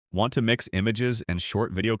Want to mix images and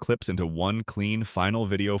short video clips into one clean final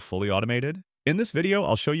video fully automated? In this video,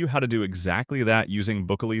 I'll show you how to do exactly that using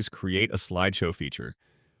bookoly's Create a Slideshow feature.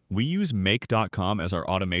 We use make.com as our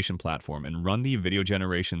automation platform and run the video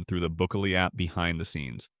generation through the Bookoly app behind the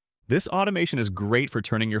scenes. This automation is great for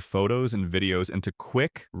turning your photos and videos into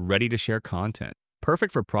quick, ready-to-share content.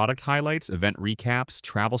 Perfect for product highlights, event recaps,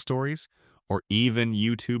 travel stories, or even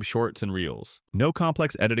YouTube shorts and reels. No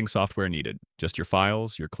complex editing software needed, just your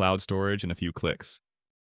files, your cloud storage, and a few clicks.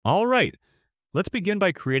 All right, let's begin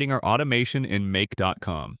by creating our automation in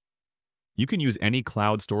make.com. You can use any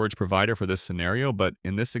cloud storage provider for this scenario, but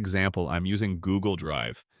in this example, I'm using Google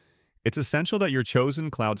Drive. It's essential that your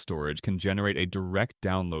chosen cloud storage can generate a direct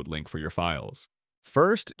download link for your files.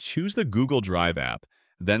 First, choose the Google Drive app,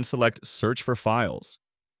 then select Search for Files.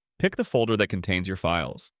 Pick the folder that contains your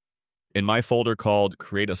files. In my folder called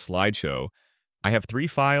Create a Slideshow, I have 3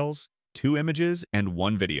 files, 2 images, and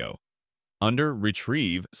 1 video. Under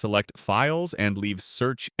Retrieve, select Files and leave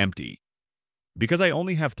Search empty. Because I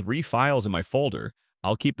only have 3 files in my folder,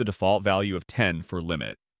 I'll keep the default value of 10 for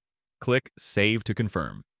limit. Click Save to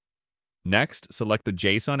confirm. Next, select the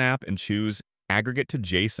JSON app and choose Aggregate to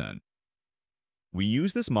JSON. We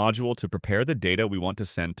use this module to prepare the data we want to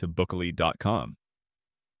send to bookoly.com.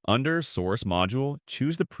 Under Source module,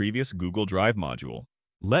 choose the previous Google Drive module.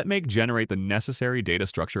 Let Make generate the necessary data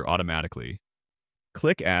structure automatically.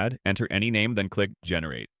 Click Add, enter any name, then click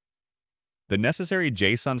Generate. The necessary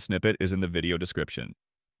JSON snippet is in the video description.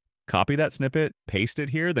 Copy that snippet, paste it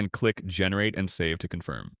here, then click Generate and Save to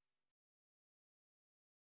confirm.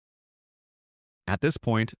 At this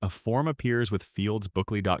point, a form appears with fields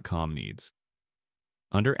bookoly.com needs.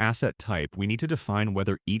 Under Asset Type, we need to define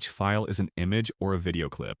whether each file is an image or a video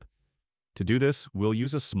clip. To do this, we'll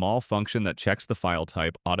use a small function that checks the file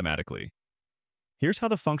type automatically. Here's how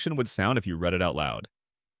the function would sound if you read it out loud.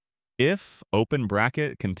 If open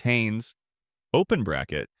bracket contains open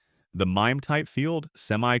bracket, the MIME type field,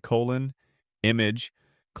 semicolon, image,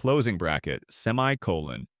 closing bracket,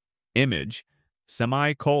 semicolon, image,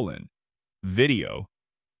 semicolon, video,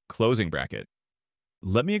 closing bracket.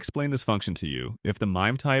 Let me explain this function to you. If the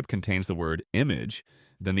MIME type contains the word image,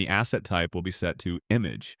 then the asset type will be set to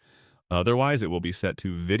image. Otherwise, it will be set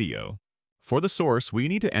to video. For the source, we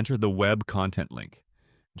need to enter the web content link.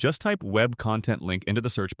 Just type web content link into the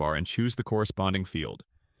search bar and choose the corresponding field.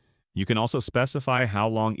 You can also specify how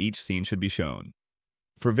long each scene should be shown.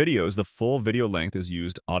 For videos, the full video length is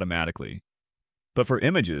used automatically. But for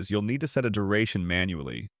images, you'll need to set a duration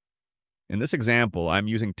manually. In this example, I'm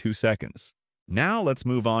using 2 seconds. Now let's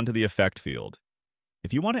move on to the effect field.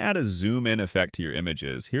 If you want to add a zoom in effect to your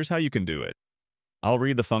images, here's how you can do it. I'll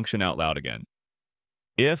read the function out loud again.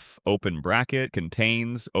 If open bracket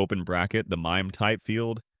contains open bracket the MIME type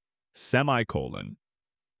field, semicolon,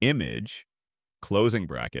 image, closing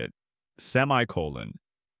bracket, semicolon,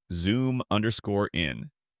 zoom underscore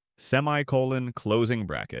in, semicolon, closing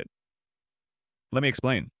bracket. Let me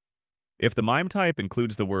explain. If the MIME type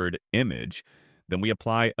includes the word image, then we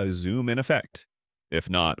apply a zoom in effect. If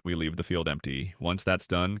not, we leave the field empty. Once that's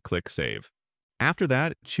done, click Save. After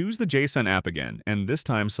that, choose the JSON app again, and this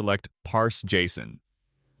time select Parse JSON.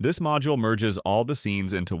 This module merges all the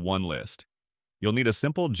scenes into one list. You'll need a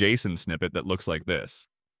simple JSON snippet that looks like this.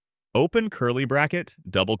 Open curly bracket,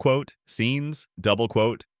 double quote, scenes, double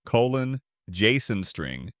quote, colon, JSON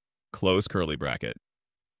string, close curly bracket.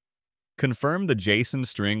 Confirm the JSON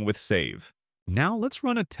string with save. Now let's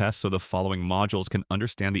run a test so the following modules can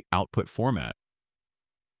understand the output format.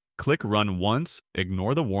 Click Run once,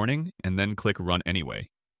 ignore the warning, and then click Run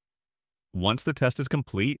anyway. Once the test is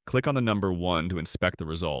complete, click on the number 1 to inspect the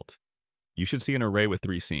result. You should see an array with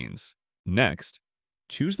 3 scenes. Next,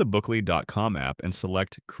 choose the bookoly.com app and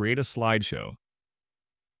select Create a Slideshow.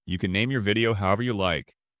 You can name your video however you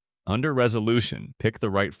like. Under Resolution, pick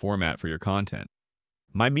the right format for your content.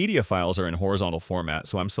 My media files are in horizontal format,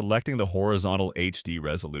 so I'm selecting the horizontal HD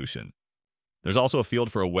resolution. There's also a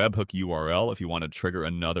field for a webhook URL if you want to trigger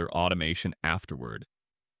another automation afterward.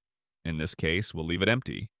 In this case, we'll leave it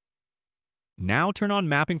empty. Now turn on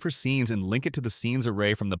mapping for scenes and link it to the scenes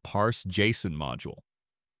array from the Parse JSON module.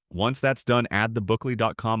 Once that's done, add the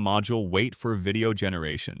bookoly.com module Wait for video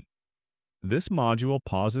generation. This module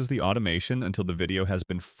pauses the automation until the video has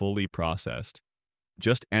been fully processed.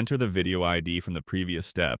 Just enter the video ID from the previous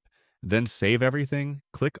step, then save everything,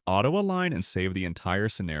 click Auto Align, and save the entire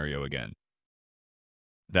scenario again.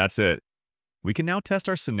 That's it. We can now test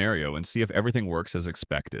our scenario and see if everything works as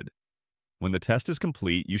expected. When the test is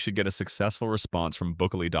complete, you should get a successful response from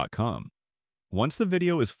bookoly.com. Once the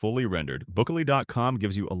video is fully rendered, bookoly.com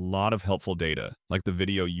gives you a lot of helpful data, like the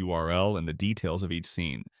video URL and the details of each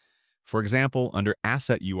scene. For example, under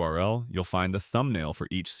Asset URL, you'll find the thumbnail for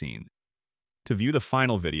each scene. To view the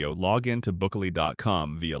final video, log in to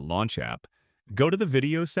bookoly.com via Launch app. Go to the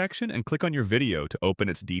video section and click on your video to open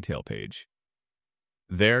its detail page.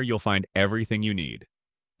 There, you'll find everything you need,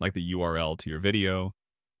 like the URL to your video,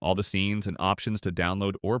 all the scenes and options to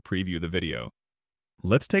download or preview the video.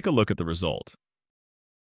 Let's take a look at the result.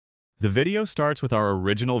 The video starts with our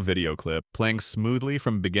original video clip playing smoothly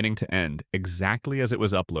from beginning to end, exactly as it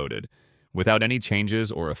was uploaded, without any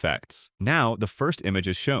changes or effects. Now, the first image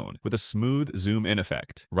is shown, with a smooth zoom-in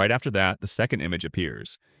effect. Right after that, the second image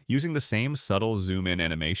appears, using the same subtle zoom-in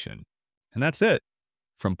animation. And that's it.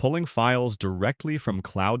 From pulling files directly from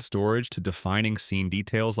cloud storage to defining scene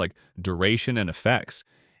details like duration and effects,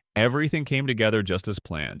 everything came together just as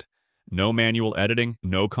planned. No manual editing,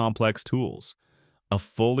 no complex tools. A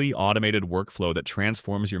fully automated workflow that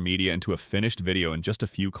transforms your media into a finished video in just a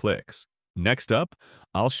few clicks. Next up,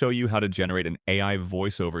 I'll show you how to generate an AI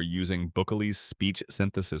voiceover using bookoly's speech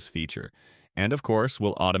synthesis feature. And of course,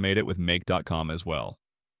 we'll automate it with make.com as well.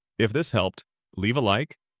 If this helped, leave a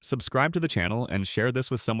like, subscribe to the channel, and share this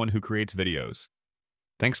with someone who creates videos.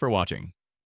 Thanks for watching.